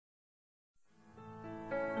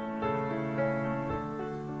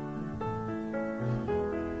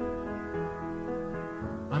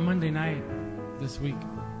Monday night this week,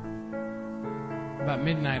 about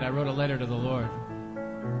midnight, I wrote a letter to the Lord.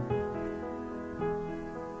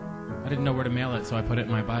 I didn't know where to mail it, so I put it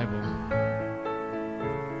in my Bible.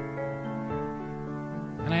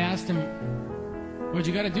 And I asked him, Lord,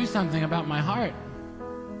 you got to do something about my heart.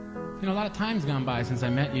 You know, a lot of time's gone by since I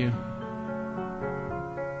met you.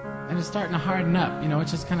 And it's starting to harden up. You know,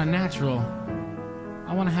 it's just kind of natural.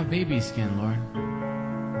 I want to have baby skin, Lord.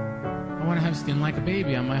 I want to have skin like a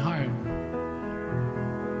baby on my heart.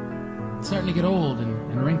 It's starting to get old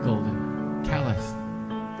and wrinkled and calloused.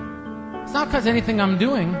 It's not because of anything I'm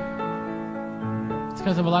doing. It's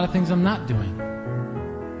because of a lot of things I'm not doing.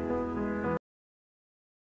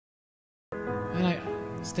 And I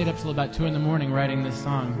stayed up till about 2 in the morning writing this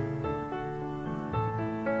song.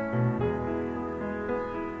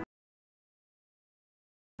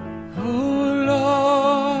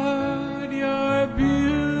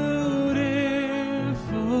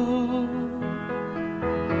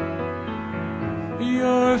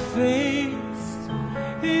 Your face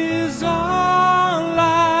is all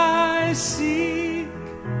I seek,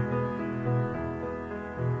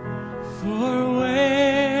 for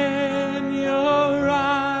when your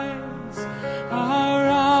eyes are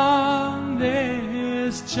on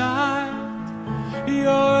this child,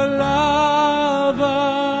 your love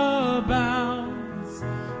abounds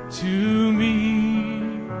to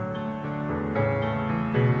me.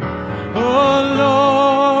 Oh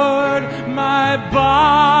Lord, my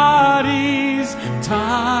body's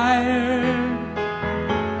tired,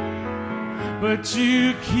 but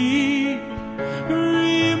you keep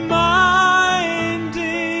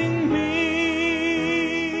reminding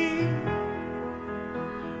me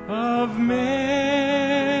of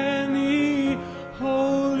many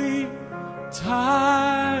holy,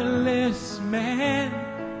 tireless men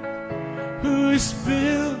who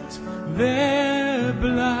spilt their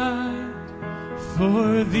blood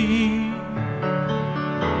for thee.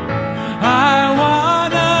 I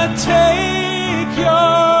wanna take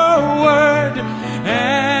your word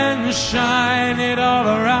and shine it all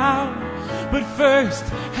around, but first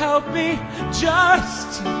help me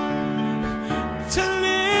just to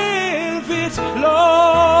live it,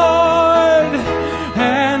 Lord.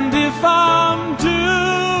 And if I'm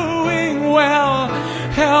doing well,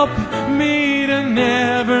 help me to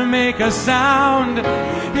never make a sound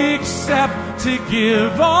except to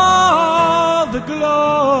give all the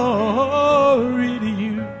glory to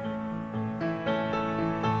you.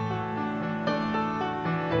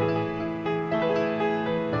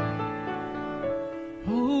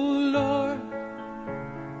 Oh Lord,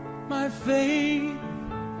 my faith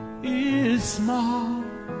is small,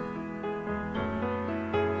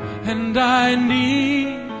 and I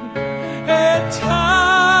need a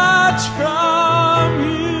touch from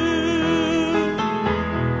you.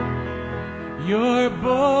 Your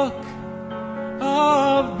book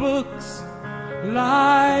of books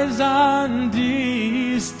lies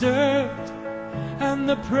undisturbed, and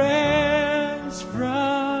the prayers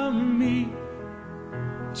from me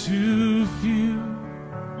too few.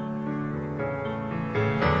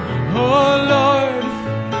 Oh Lord,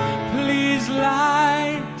 please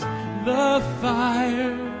light the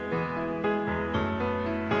fire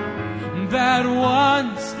that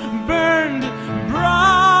once burned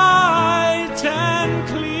bright and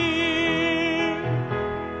clear.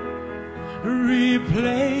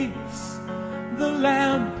 Replace the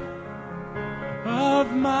lamp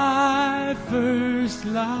of my first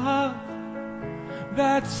love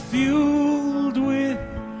that's fueled with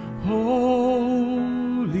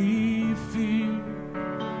holy fear.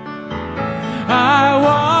 I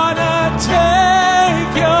wanna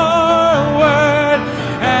take your word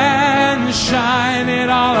and shine it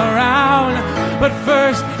all around, but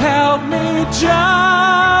first help me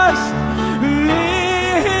just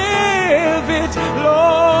live it,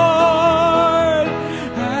 Lord.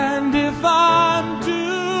 And if I'm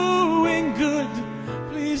doing good,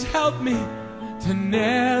 please help me to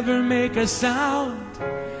never make a sound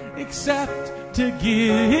except to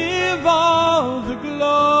give all the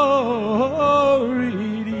glory to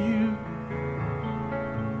you.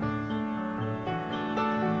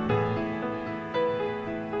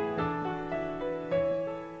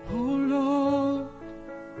 Oh Lord,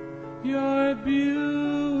 you're beautiful.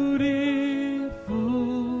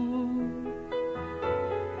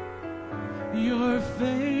 Your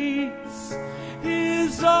face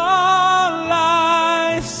is all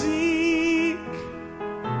I seek,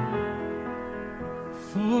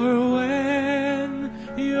 for when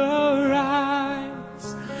your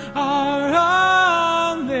eyes are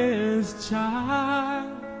on this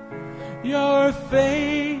child, your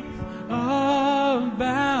face